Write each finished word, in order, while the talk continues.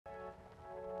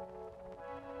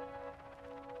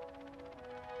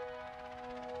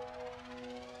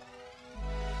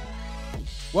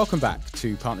Welcome back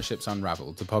to Partnerships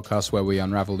Unraveled, the podcast where we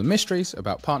unravel the mysteries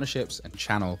about partnerships and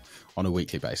channel on a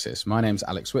weekly basis. My name's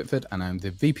Alex Whitford and I'm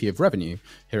the VP of Revenue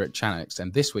here at Channelix.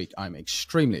 And this week, I'm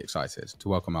extremely excited to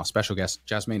welcome our special guest,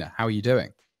 Jasmina. How are you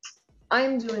doing?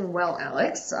 I'm doing well,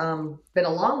 Alex. Been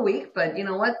a long week, but you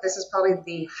know what? This is probably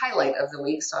the highlight of the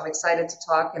week. So I'm excited to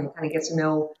talk and kind of get to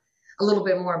know a little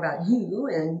bit more about you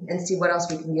and see what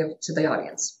else we can give to the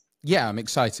audience. Yeah, I'm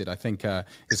excited. I think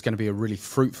it's going to be a really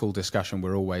fruitful discussion.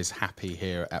 We're always happy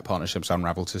here at Partnerships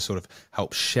Unraveled to sort of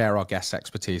help share our guest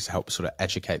expertise, help sort of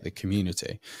educate the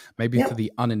community. Maybe for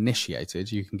the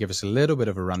uninitiated, you can give us a little bit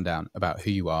of a rundown about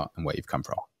who you are and where you've come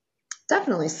from.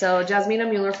 Definitely. So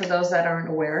Jasmina Muller, for those that aren't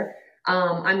aware,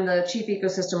 I'm the Chief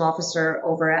Ecosystem Officer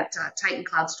over at Titan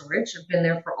Cloud Storage. I've been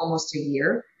there for almost a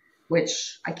year,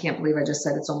 which I can't believe I just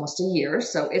said it's almost a year.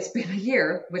 So it's been a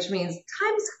year, which means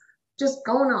time's just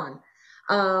going on.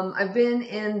 I've been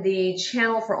in the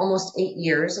channel for almost 8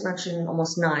 years. I'm actually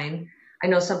almost 9. I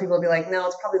know some people will be like, no,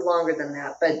 it's probably longer than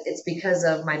that, but it's because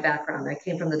of my background. I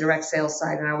came from the direct sales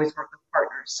side and I always work with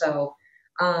partners. So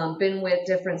been with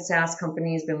different SaaS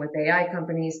companies, been with AI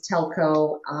companies,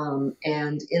 telco,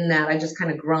 and in that I just kind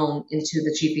of grown into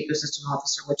the Chief Ecosystem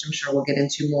Officer, which I'm sure we'll get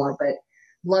into more, but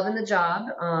loving the job,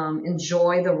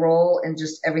 enjoy the role and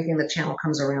just everything the channel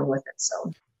comes around with it.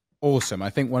 So. Awesome. I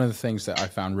think one of the things that I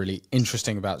found really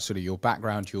interesting about sort of your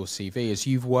background, your CV, is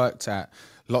you've worked at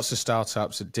lots of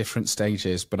startups at different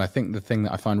stages. But I think the thing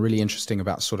that I find really interesting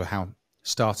about sort of how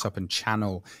startup and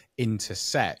channel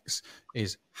intersects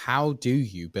is how do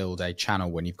you build a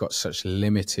channel when you've got such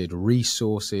limited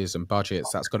resources and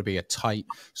budgets? That's got to be a tight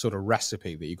sort of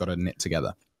recipe that you've got to knit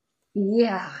together.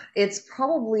 Yeah, it's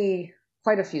probably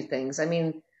quite a few things. I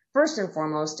mean, first and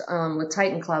foremost, with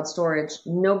Titan Cloud Storage,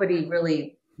 nobody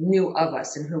really knew of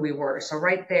us and who we were. So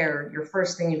right there, your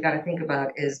first thing you've got to think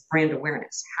about is brand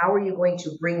awareness. How are you going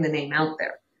to bring the name out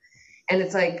there? And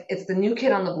it's like, it's the new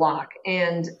kid on the block.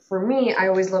 And for me, I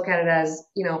always look at it as,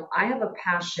 you know, I have a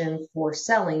passion for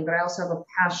selling, but I also have a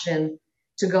passion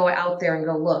to go out there and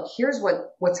go, look, here's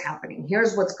what's happening.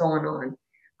 Here's what's going on.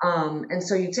 And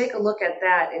so you take a look at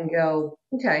that and go,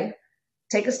 okay,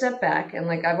 take a step back. And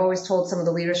like I've always told some of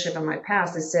the leadership in my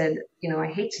past, I said, you know,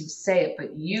 I hate to say it,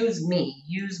 but use me,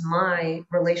 use my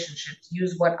relationships,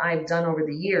 use what I've done over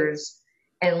the years,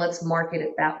 and let's market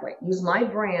it that way. Use my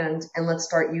brand and let's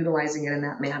start utilizing it in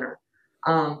that manner.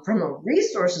 From a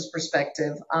resources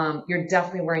perspective, you're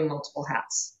definitely wearing multiple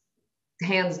hats,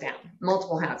 hands down,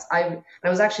 multiple hats. I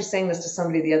was actually saying this to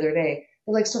somebody the other day.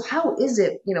 They're like, so how is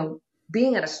it, you know,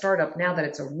 being at a startup now that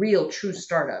it's a real, true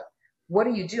startup? What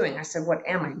are you doing? I said, what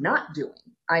am I not doing?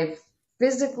 I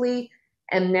physically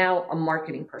am now a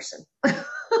marketing person.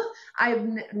 I've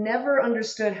never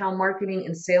understood how marketing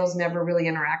and sales never really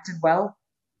interacted well.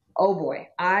 Oh boy,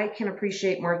 I can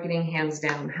appreciate marketing hands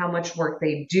down, how much work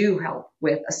they do help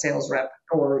with a sales rep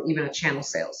or even a channel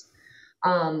sales.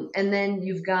 And then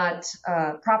you've got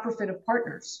proper fit of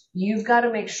partners. You've got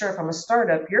to make sure from a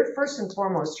startup, your first and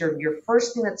foremost, your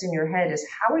first thing that's in your head is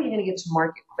how are you going to get to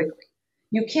market quickly?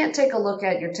 You can't take a look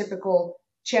at your typical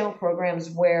channel programs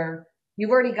where you've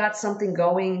already got something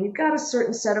going, you've got a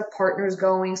certain set of partners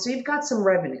going, so you've got some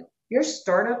revenue. Your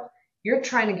startup, you're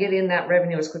trying to get in that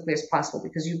revenue as quickly as possible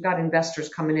because you've got investors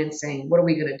coming in saying, what are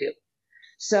we going to do?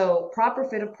 So proper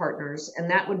fit of partners, and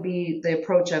that would be the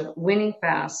approach of winning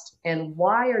fast. And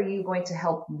why are you going to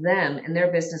help them and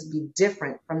their business be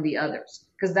different from the others?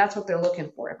 Because that's what they're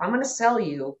looking for. If I'm going to sell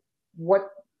you, what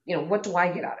do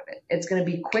I get out of it? It's going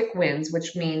to be quick wins,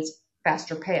 which means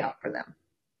faster payout for them.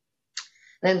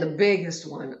 Then the biggest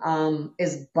one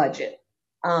is budget.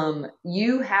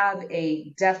 You have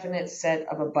a definite set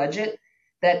of a budget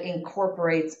that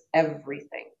incorporates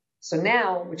everything. So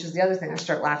now, which is the other thing I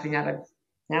start laughing at, I've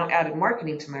now added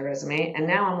marketing to my resume, and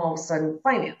now I'm all of a sudden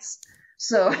finance.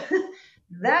 So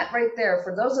that right there,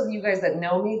 for those of you guys that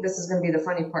know me, this is going to be the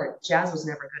funny part. Jazz was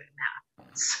never good at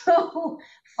math. So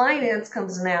finance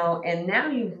comes now, and now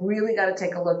you've really got to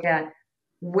take a look at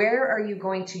where are you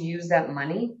going to use that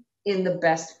money in the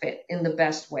best fit, in the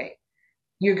best way.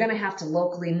 You're going to have to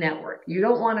locally network. You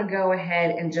don't want to go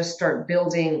ahead and just start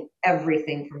building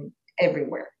everything from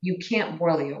everywhere. You can't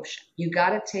boil the ocean. You got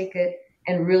to take it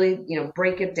and really,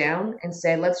 break it down and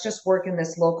say, let's just work in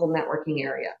this local networking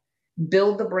area.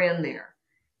 Build the brand there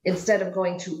instead of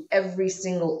going to every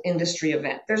single industry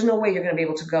event. There's no way you're going to be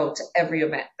able to go to every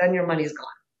event. Then your money's gone.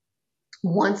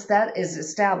 Once that is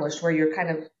established, where you're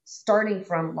kind of starting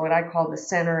from what I call the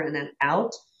center and then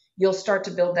out, you'll start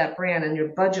to build that brand, and your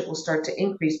budget will start to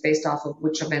increase based off of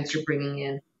which events you're bringing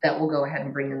in that will go ahead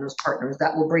and bring in those partners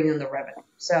that will bring in the revenue.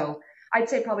 So I'd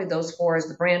say probably those four is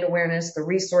the brand awareness, the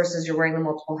resources, you're wearing the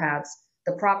multiple hats,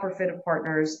 the proper fit of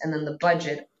partners, and then the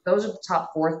budget. Those are the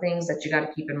top four things that you got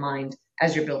to keep in mind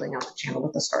as you're building out the channel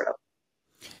with the startup.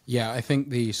 Yeah, I think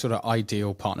the sort of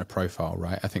ideal partner profile,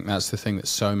 right? I think that's the thing that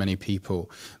so many people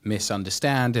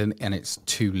misunderstand, and it's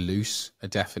too loose a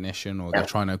definition, or they're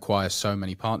trying to acquire so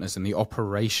many partners, and the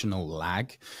operational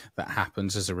lag that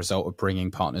happens as a result of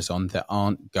bringing partners on that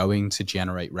aren't going to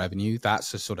generate revenue.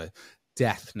 That's a sort of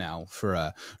death knell for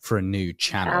a new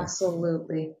channel.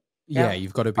 Absolutely. Yeah,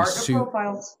 you've got to be partner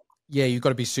profiles. Yeah, you've got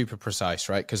to be super precise,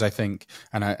 right? Because I think,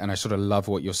 and I sort of love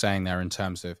what you're saying there in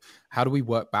terms of how do we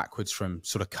work backwards from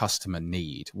sort of customer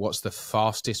need? What's the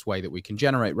fastest way that we can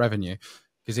generate revenue?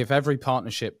 Because if every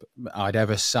partnership I'd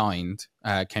ever signed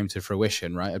came to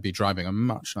fruition, right, I'd be driving a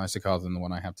much nicer car than the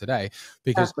one I have today,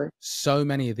 because so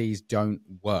many of these don't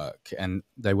work, and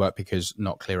they work because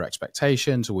not clear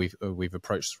expectations, or we've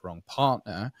approached the wrong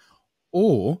partner,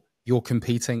 or you're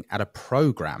competing at a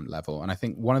program level. And I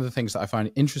think one of the things that I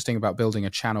find interesting about building a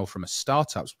channel from a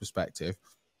startup's perspective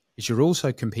is you're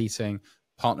also competing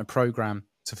partner program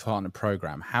to partner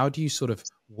program. How do you sort of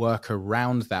work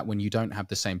around that when you don't have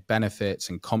the same benefits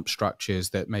and comp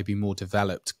structures that maybe more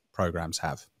developed programs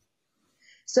have?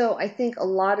 So I think a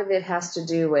lot of it has to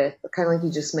do with, kind of like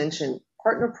you just mentioned,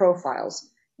 partner profiles.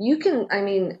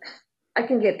 I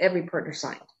can get every partner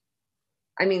signed.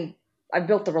 I've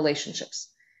built the relationships.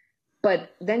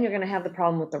 But then you're going to have the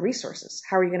problem with the resources.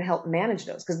 How are you going to help manage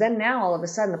those? Because then now all of a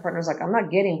sudden the partner's like, I'm not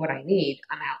getting what I need.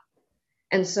 I'm out.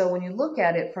 And so when you look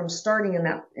at it from starting in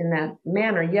that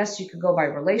manner, yes, you could go by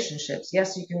relationships.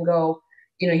 Yes, you can go,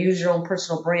 use your own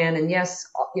personal brand. And yes,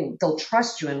 they'll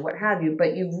trust you and what have you.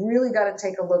 But you've really got to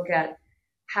take a look at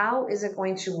how is it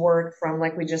going to work from,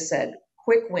 like we just said,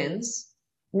 quick wins,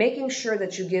 making sure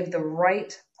that you give the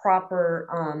right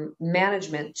proper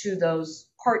management to those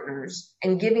partners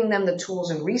and giving them the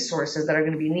tools and resources that are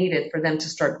going to be needed for them to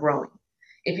start growing.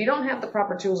 If you don't have the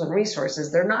proper tools and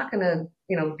resources, they're not going to,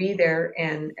 be there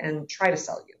and try to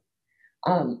sell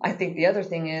you. I think the other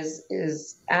thing is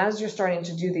as you're starting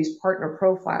to do these partner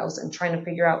profiles and trying to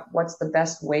figure out what's the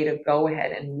best way to go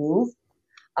ahead and move,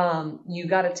 you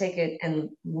got to take it and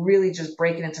really just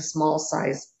break it into small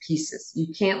size pieces.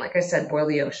 You can't, like I said, boil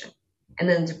the ocean. And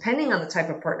then depending on the type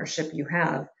of partnership you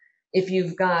have, if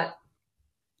you've got,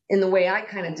 in the way I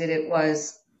kind of did it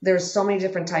was, there's so many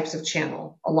different types of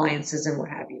channel alliances and what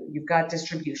have you. You've got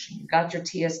distribution, you've got your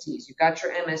TSTs, you've got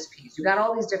your MSPs, you've got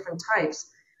all these different types.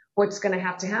 What's going to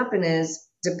have to happen is,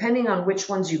 depending on which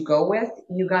ones you go with,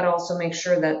 you got to also make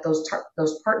sure that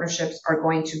those partnerships are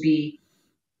going to be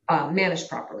managed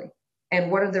properly. And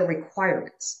what are their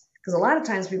requirements? Because a lot of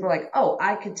times people are like, oh,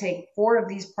 I could take 4 of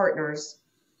these partners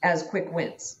as quick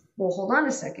wins. Well, hold on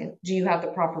a second. Do you have the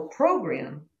proper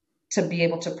program to be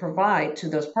able to provide to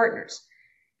those partners?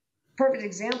 Perfect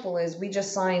example is we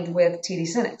just signed with TD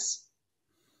SYNNEX,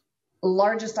 the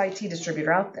largest IT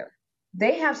distributor out there.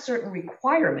 They have certain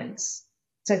requirements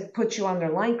to put you on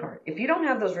their line card. If you don't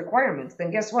have those requirements,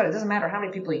 then guess what? It doesn't matter how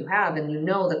many people you have and you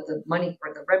know that the money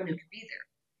or the revenue could be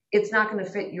there. It's not going to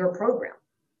fit your program.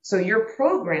 So your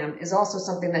program is also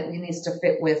something that needs to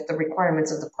fit with the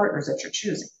requirements of the partners that you're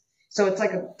choosing. So it's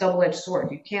like a double-edged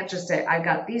sword. You can't just say, I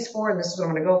got these 4 and this is what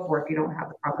I'm going to go for if you don't have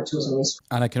the proper tools and resources.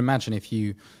 And I can imagine if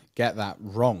you get that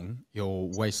wrong, you're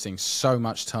wasting so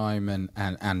much time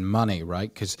and money,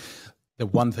 right? Because the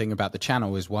one thing about the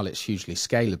channel is, while it's hugely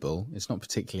scalable, it's not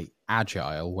particularly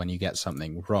agile when you get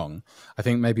something wrong. I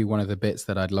think maybe one of the bits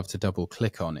that I'd love to double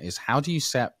click on is, how do you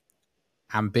set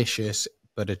ambitious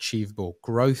but achievable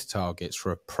growth targets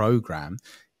for a program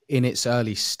in its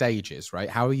early stages, right?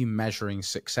 How are you measuring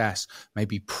success,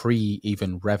 maybe pre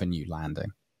even revenue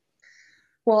landing?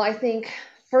 Well, I think,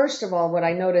 first of all, what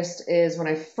I noticed is when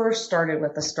I first started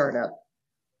with the startup,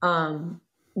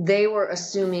 they were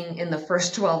assuming in the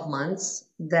first 12 months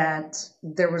that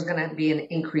there was going to be an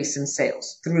increase in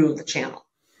sales through the channel.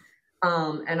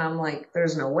 And I'm like,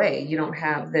 there's no way. You don't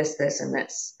have this, this, and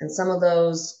this. And some of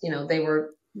those, they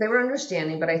were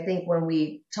understanding, but I think when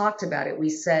we talked about it, we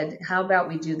said, how about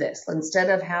we do this? Instead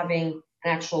of having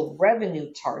an actual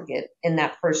revenue target in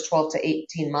that first 12 to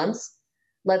 18 months,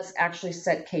 let's actually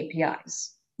set KPIs.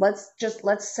 Let's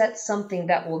set something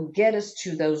that will get us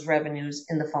to those revenues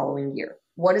in the following year.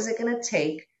 What is it going to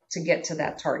take to get to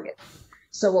that target?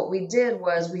 So what we did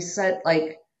was we set, like,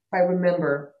 if I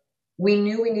remember, we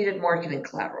knew we needed marketing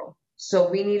collateral. So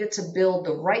we needed to build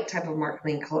the right type of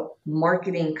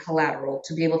marketing collateral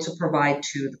to be able to provide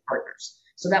to the partners.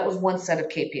 So that was one set of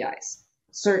KPIs.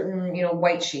 certain,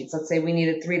 white sheets. Let's say we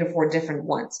needed 3 to 4 different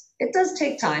ones. It does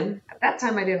take time. At that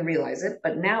time, I didn't realize it,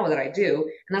 but now that I do,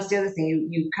 and that's the other thing,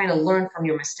 you kind of learn from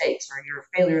your mistakes or your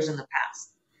failures in the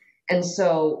past. And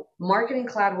so Marketing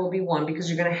Cloud will be one because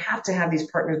you're going to have these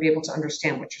partners be able to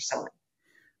understand what you're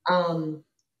selling.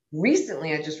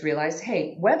 Recently, I just realized,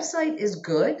 hey, website is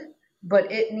good,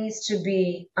 but it needs to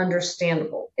be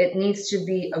understandable. It needs to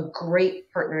be a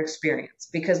great partner experience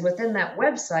because within that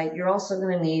website, you're also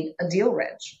going to need a deal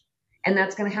reg, and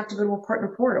that's going to have to go to a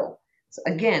partner portal. So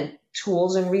again,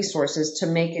 tools and resources to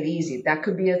make it easy. That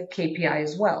could be a KPI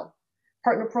as well.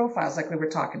 Partner profiles, like we were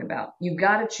talking about. You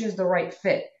got to choose the right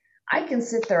fit. I can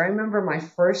sit there. I remember my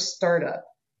first startup,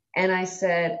 and I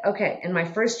said, okay, in my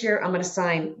first year, I'm going to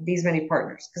sign these many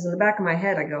partners. Because in the back of my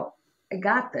head, I go, I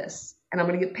got this, and I'm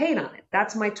going to get paid on it.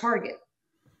 That's my target.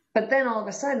 But then all of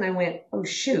a sudden I went, oh,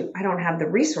 shoot, I don't have the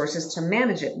resources to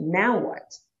manage it. Now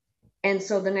what? And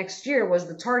so the next year was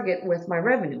the target with my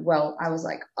revenue. Well, I was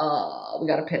like, we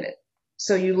got to pivot.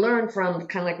 So you learn from,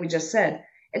 kind of like we just said,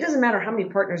 it doesn't matter how many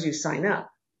partners you sign up.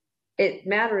 It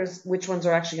matters which ones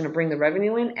are actually going to bring the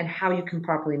revenue in and how you can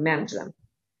properly manage them.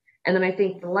 And then I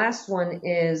think the last one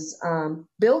is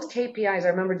build KPIs. I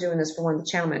remember doing this for one of the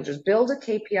channel managers. Build a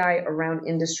KPI around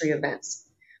industry events.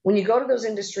 When you go to those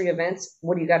industry events,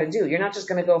 what do you got to do? You're not just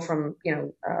going to go from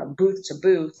booth to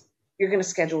booth. You're going to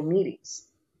schedule meetings.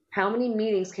 How many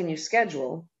meetings can you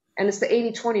schedule? And it's the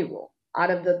 80-20 rule. Out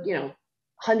of the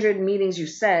 100 meetings you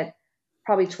set,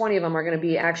 probably 20 of them are going to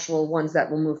be actual ones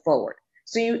that will move forward.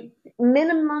 So you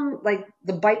minimum, like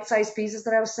the bite-sized pieces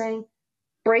that I was saying,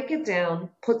 break it down,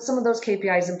 put some of those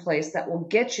KPIs in place that will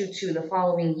get you to the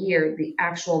following year, the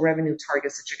actual revenue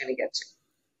targets that you're going to get to.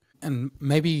 And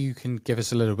maybe you can give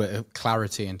us a little bit of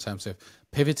clarity in terms of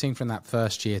pivoting from that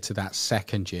first year to that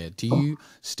second year. Do you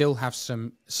still have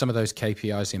some of those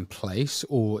KPIs in place,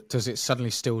 or does it suddenly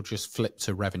still just flip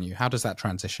to revenue? How does that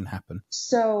transition happen?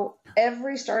 So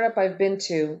every startup I've been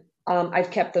to, I've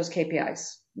kept those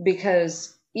KPIs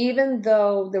because even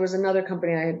though there was another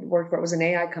company I had worked for, it was an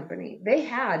AI company, they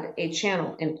had a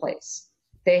channel in place.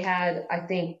 They had, I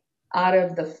think, out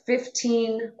of the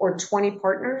 15 or 20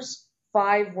 partners,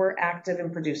 5 were active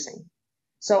and producing.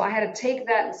 So I had to take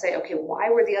that and say, okay, why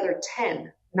were the other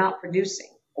 10 not producing?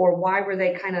 Or why were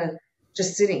they kind of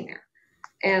just sitting there?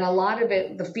 And a lot of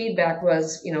it, the feedback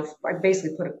was, I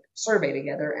basically put a survey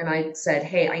together and I said,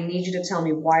 hey, I need you to tell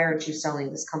me why aren't you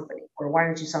selling this company? Or why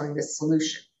aren't you selling this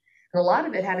solution? And a lot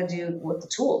of it had to do with the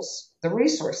tools, the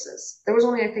resources. There was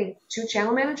only, I think, 2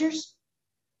 channel managers,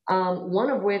 one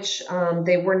of which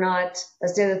they were not,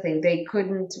 that's the other thing, they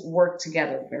couldn't work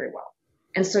together very well.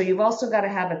 And so you've also got to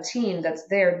have a team that's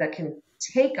there that can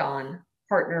take on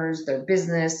partners, their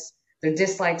business, their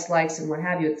dislikes, likes, and what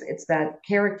have you. It's that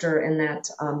character and that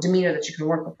demeanor that you can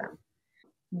work with them.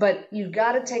 But you've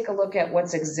got to take a look at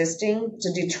what's existing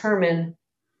to determine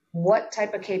what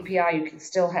type of KPI you can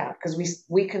still have. Because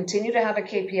we continue to have a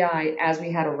KPI as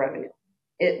we had a revenue.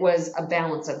 It was a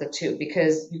balance of the two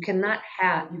because you cannot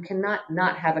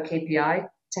not have a KPI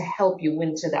to help you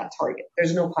win to that target.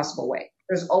 There's no possible way.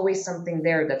 There's always something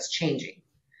there that's changing.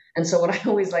 And so what I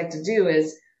always like to do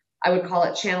is I would call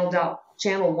it channel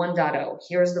 1.0.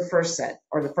 Here's the first set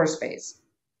or the first phase.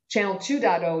 Channel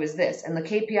 2.0 is this. And the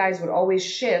KPIs would always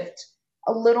shift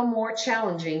a little more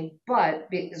challenging, but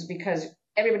it's because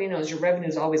everybody knows your revenue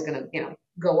is always going to,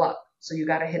 go up. So you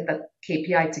got to hit the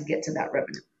KPI to get to that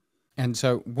revenue. And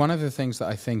so one of the things that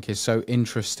I think is so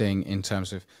interesting in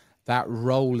terms of that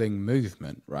rolling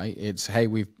movement, right? It's, hey,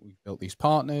 we've built these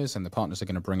partners and the partners are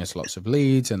going to bring us lots of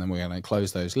leads and then we're going to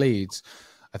close those leads.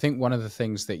 I think one of the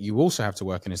things that you also have to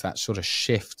work on is that sort of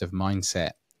shift of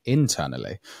mindset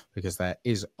internally, because there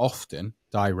is often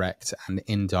direct and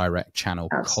indirect channel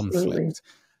conflict.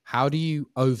 How do you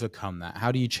overcome that?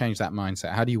 How do you change that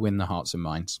mindset? How do you win the hearts and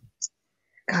minds?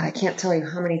 God, I can't tell you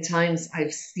how many times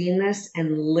I've seen this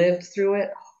and lived through it.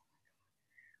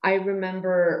 I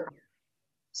remember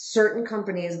certain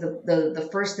companies, the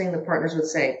first thing the partners would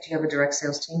say, do you have a direct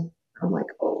sales team? I'm like,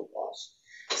 oh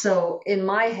gosh. So in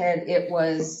my head,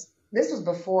 this was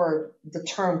before the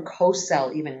term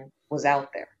co-sell even was out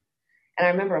there. And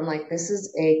I remember I'm like, this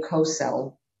is a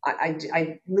co-sell.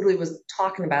 I literally was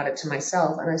talking about it to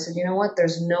myself. And I said, you know what?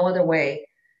 There's no other way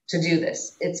to do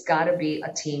this. It's got to be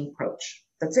a team approach.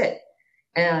 That's it.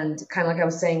 And kind of like I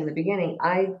was saying in the beginning,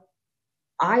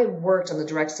 I worked on the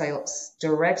direct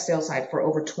sales side for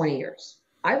over 20 years.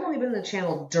 I've only been in the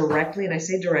channel directly, and I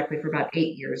say directly, for about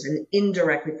 8 years and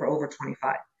indirectly for over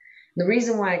 25. The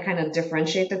reason why I kind of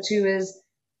differentiate the two is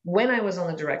when I was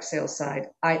on the direct sales side,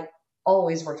 I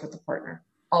always worked with the partner.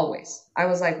 Always. I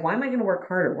was like, why am I going to work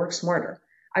harder, work smarter?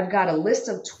 I've got a list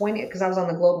of 20, because I was on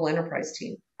the global enterprise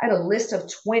team. I had a list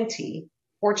of 20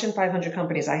 Fortune 500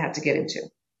 companies I had to get into.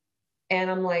 And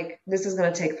I'm like, this is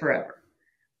going to take forever.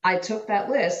 I took that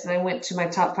list and I went to my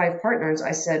top 5 partners.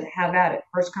 I said, have at it.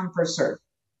 First come, first serve.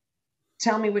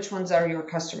 Tell me which ones are your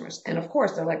customers. And of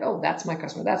course, they're like, oh, that's my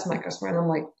customer. That's my customer. And I'm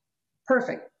like,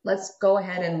 perfect. Let's go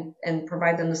ahead and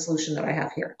provide them the solution that I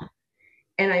have here.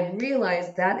 And I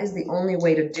realized that is the only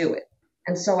way to do it.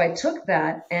 And so I took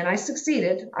that and I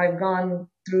succeeded. I've gone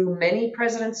through many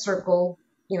President's Circle,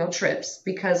 trips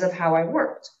because of how I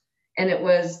worked. And it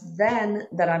was then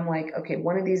that I'm like, okay,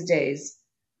 one of these days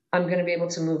I'm going to be able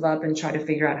to move up and try to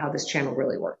figure out how this channel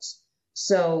really works.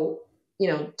 So,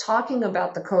 talking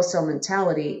about the co-sell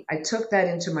mentality, I took that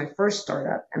into my first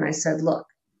startup and I said, look,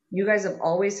 you guys have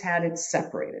always had it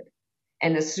separated.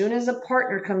 And as soon as a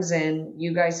partner comes in,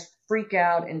 you guys freak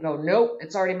out and go, nope,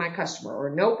 it's already my customer,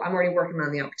 or nope, I'm already working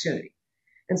on the opportunity.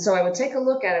 And so I would take a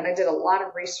look at it. I did a lot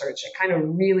of research. It kind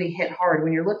of really hit hard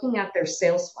when you're looking at their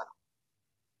sales funnel.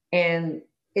 And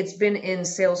it's been in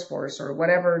Salesforce or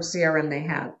whatever CRM they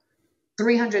have,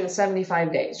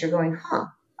 375 days. You're going,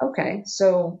 okay.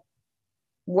 So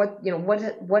what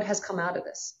has come out of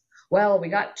this? Well, we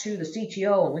got to the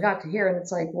CTO and we got to here. And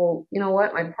it's like, well, you know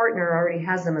what? My partner already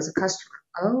has them as a customer.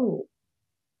 Oh.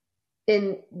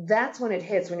 And that's when it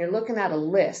hits, when you're looking at a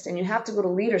list and you have to go to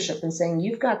leadership and saying,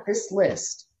 you've got this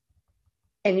list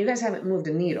and you guys haven't moved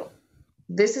a needle.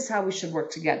 This is how we should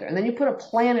work together. And then you put a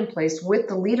plan in place with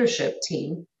the leadership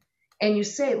team and you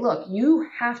say, look, you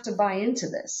have to buy into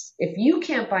this. If you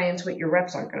can't buy into it, your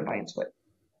reps aren't going to buy into it.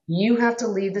 You have to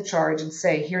lead the charge and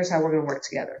say, here's how we're going to work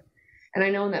together. And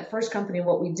I know in that first company,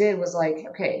 what we did was like,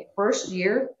 okay, first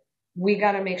year, we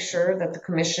got to make sure that the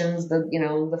commissions,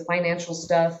 the financial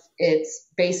stuff, it's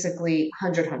basically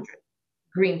 100,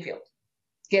 greenfield.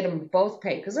 Get them both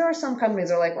paid. Because there are some companies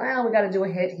that are like, well, we got to do a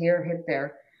hit here, hit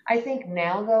there. I think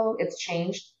now, though, it's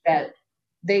changed that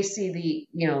they see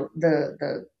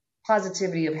the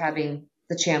positivity of having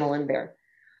the channel in there.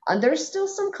 There's still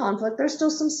some conflict. There's still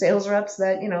some sales reps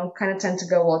that, kind of tend to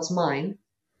go, well, it's mine.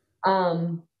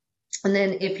 And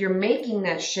then if you're making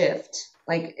that shift,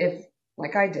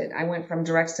 like I did, I went from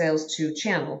direct sales to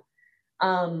channel.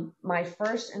 My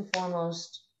first and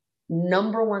foremost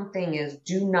number one thing is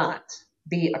do not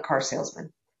be a car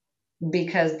salesman,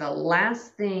 because the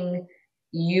last thing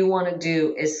you want to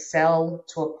do is sell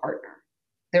to a partner.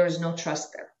 There is no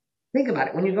trust there. Think about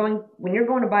it. When you're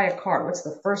going to buy a car, what's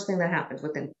the first thing that happens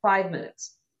within 5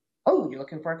 minutes? Oh, you're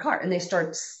looking for a car. And they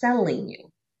start selling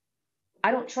you.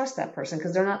 I don't trust that person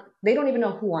because they don't even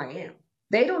know who I am.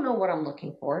 They don't know what I'm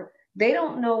looking for. They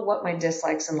don't know what my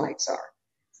dislikes and likes are.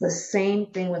 It's the same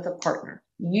thing with a partner.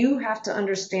 You have to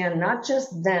understand not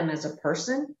just them as a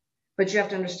person, but you have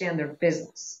to understand their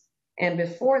business. And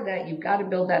before that, you've got to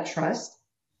build that trust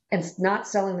and not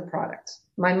selling the product.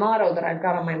 My motto that I've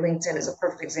got on my LinkedIn is a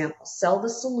perfect example. Sell the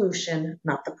solution,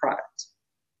 not the product.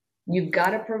 You've got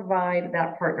to provide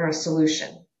that partner a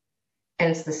solution. And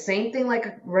it's the same thing like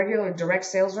a regular direct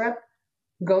sales rep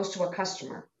goes to a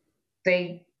customer.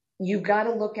 You've got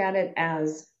to look at it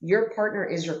as your partner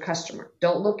is your customer.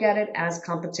 Don't look at it as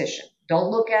competition.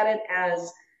 Don't look at it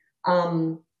as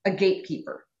a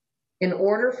gatekeeper. In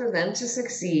order for them to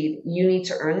succeed, you need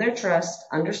to earn their trust,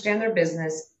 understand their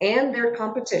business and their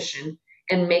competition,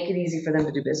 and make it easy for them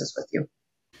to do business with you.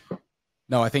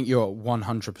 No, I think you're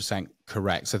 100%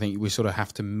 correct. So I think we sort of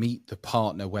have to meet the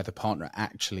partner where the partner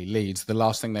actually leads. The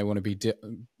last thing they want to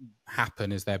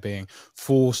happen is they're being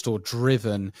forced or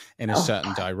driven in a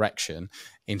certain direction.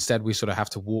 Instead, we sort of have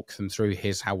to walk them through,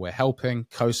 here's how we're helping,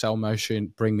 co-sell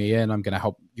motion, bring me in, I'm going to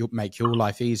help you make your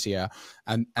life easier.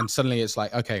 And suddenly it's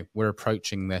like, okay, we're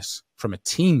approaching this from a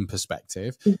team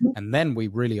perspective. Mm-hmm. And then we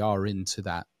really are into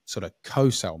that sort of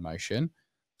co-sell motion.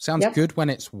 Sounds good when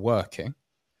it's working.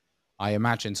 I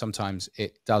imagine sometimes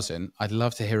it doesn't. I'd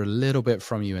love to hear a little bit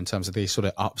from you in terms of these sort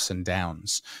of ups and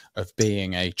downs of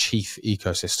being a chief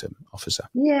ecosystem officer.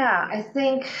 Yeah, I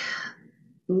think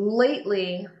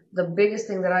lately the biggest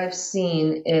thing that I've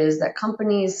seen is that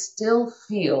companies still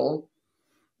feel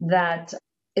that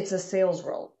it's a sales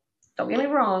role. Don't get me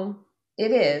wrong,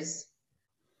 it is,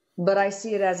 but I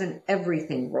see it as an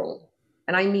everything role.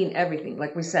 And I mean everything,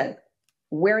 like we said,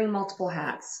 wearing multiple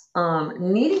hats,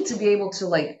 needing to be able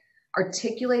to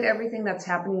articulate everything that's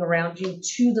happening around you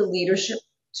to the leadership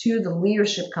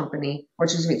company, or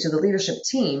to the leadership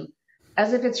team,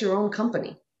 as if it's your own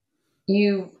company.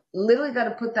 You've literally got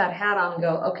to put that hat on and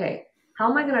go, okay,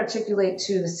 how am I going to articulate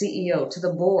to the CEO, to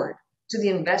the board, to the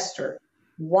investor,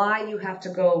 why you have to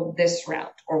go this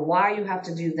route or why you have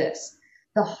to do this?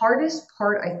 The hardest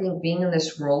part, I think, being in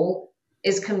this role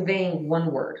is conveying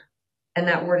one word, and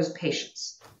that word is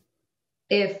patience.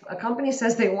 If a company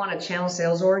says they want a channel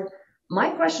sales org,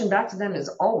 my question back to them is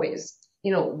always,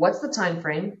 what's the time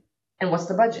frame and what's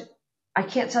the budget? I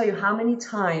can't tell you how many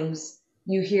times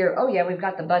you hear, oh yeah, we've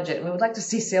got the budget and we would like to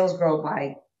see sales grow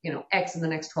by, X in the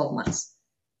next 12 months.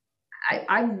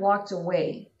 I've walked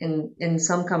away in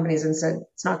some companies and said,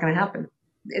 it's not going to happen.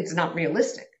 It's not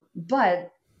realistic.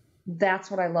 But that's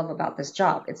what I love about this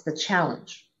job. It's the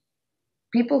challenge.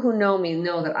 People who know me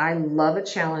know that I love a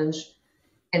challenge,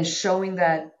 and showing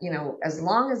that, as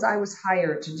long as I was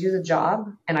hired to do the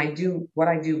job and I do what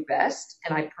I do best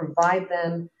and I provide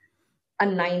them a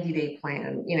 90-day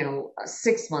plan, a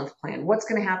 6-month plan, what's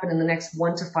going to happen in the next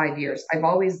 1 to 5 years. I've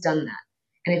always done that.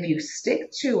 And if you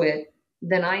stick to it,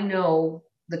 then I know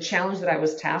the challenge that I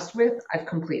was tasked with, I've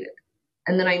completed.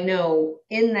 And then I know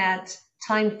in that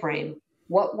time frame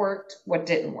what worked, what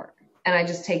didn't work. And I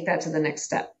just take that to the next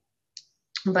step.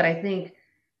 But I think,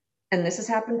 and this has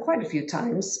happened quite a few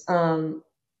times,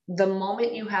 the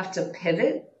moment you have to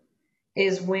pivot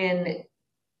is when,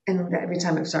 and every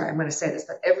time, I'm sorry, I'm going to say this,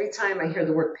 but every time I hear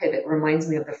the word pivot, it reminds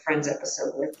me of the Friends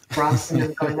episode with Ross and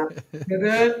them going up,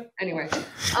 pivot. Anyway,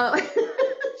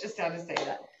 just how to say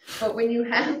that. But when you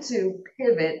have to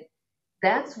pivot,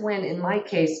 that's when, in my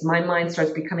case, my mind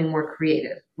starts becoming more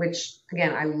creative, which,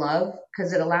 again, I love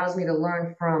because it allows me to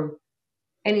learn from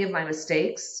any of my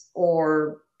mistakes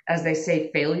or, as they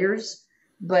say, failures.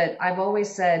 But I've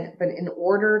always said, but in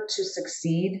order to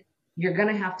succeed, you're going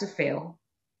to have to fail.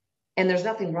 And there's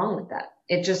nothing wrong with that.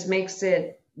 It just makes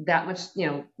it that much,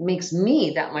 makes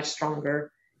me that much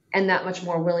stronger and that much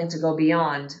more willing to go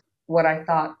beyond what I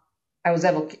thought I was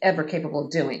ever capable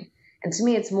of doing. And to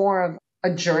me, it's more of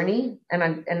a journey, and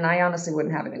I honestly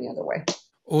wouldn't have it any other way.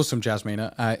 Awesome,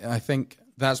 Jasmina. I think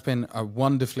that's been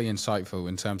wonderfully insightful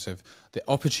in terms of the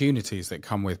opportunities that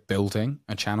come with building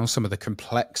a channel, some of the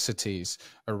complexities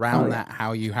around that,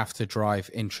 how you have to drive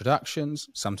introductions,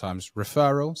 sometimes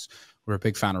referrals. We're a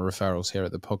big fan of referrals here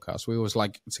at the podcast. We always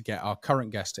like to get our current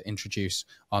guest to introduce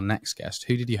our next guest.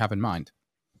 Who did you have in mind?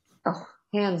 Oh,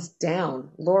 hands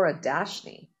down, Laura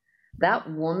Dashney.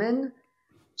 That woman,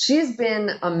 she's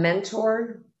been a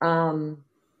mentor and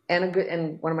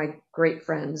one of my great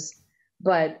friends,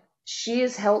 but she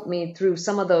has helped me through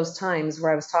some of those times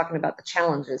where I was talking about the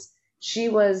challenges. She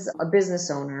was a business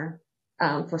owner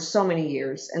for so many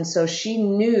years, and so she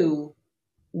knew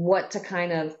what to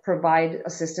kind of provide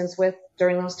assistance with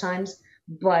during those times.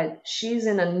 But she's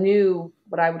in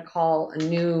what I would call a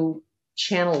new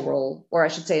channel role, or I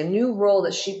should say a new role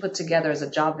that she put together as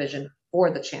a job vision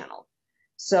for the channel.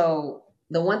 So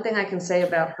the one thing I can say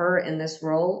about her in this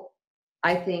role,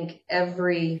 I think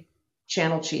every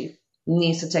channel chief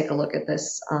needs to take a look at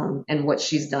this and what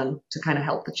she's done to kind of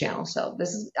help the channel. So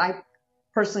I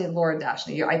personally, Laura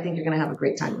Dashney, I think you're going to have a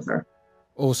great time with her.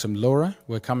 Awesome. Laura,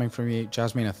 we're coming from you.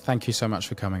 Jasmina, thank you so much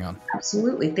for coming on.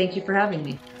 Absolutely. Thank you for having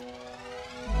me.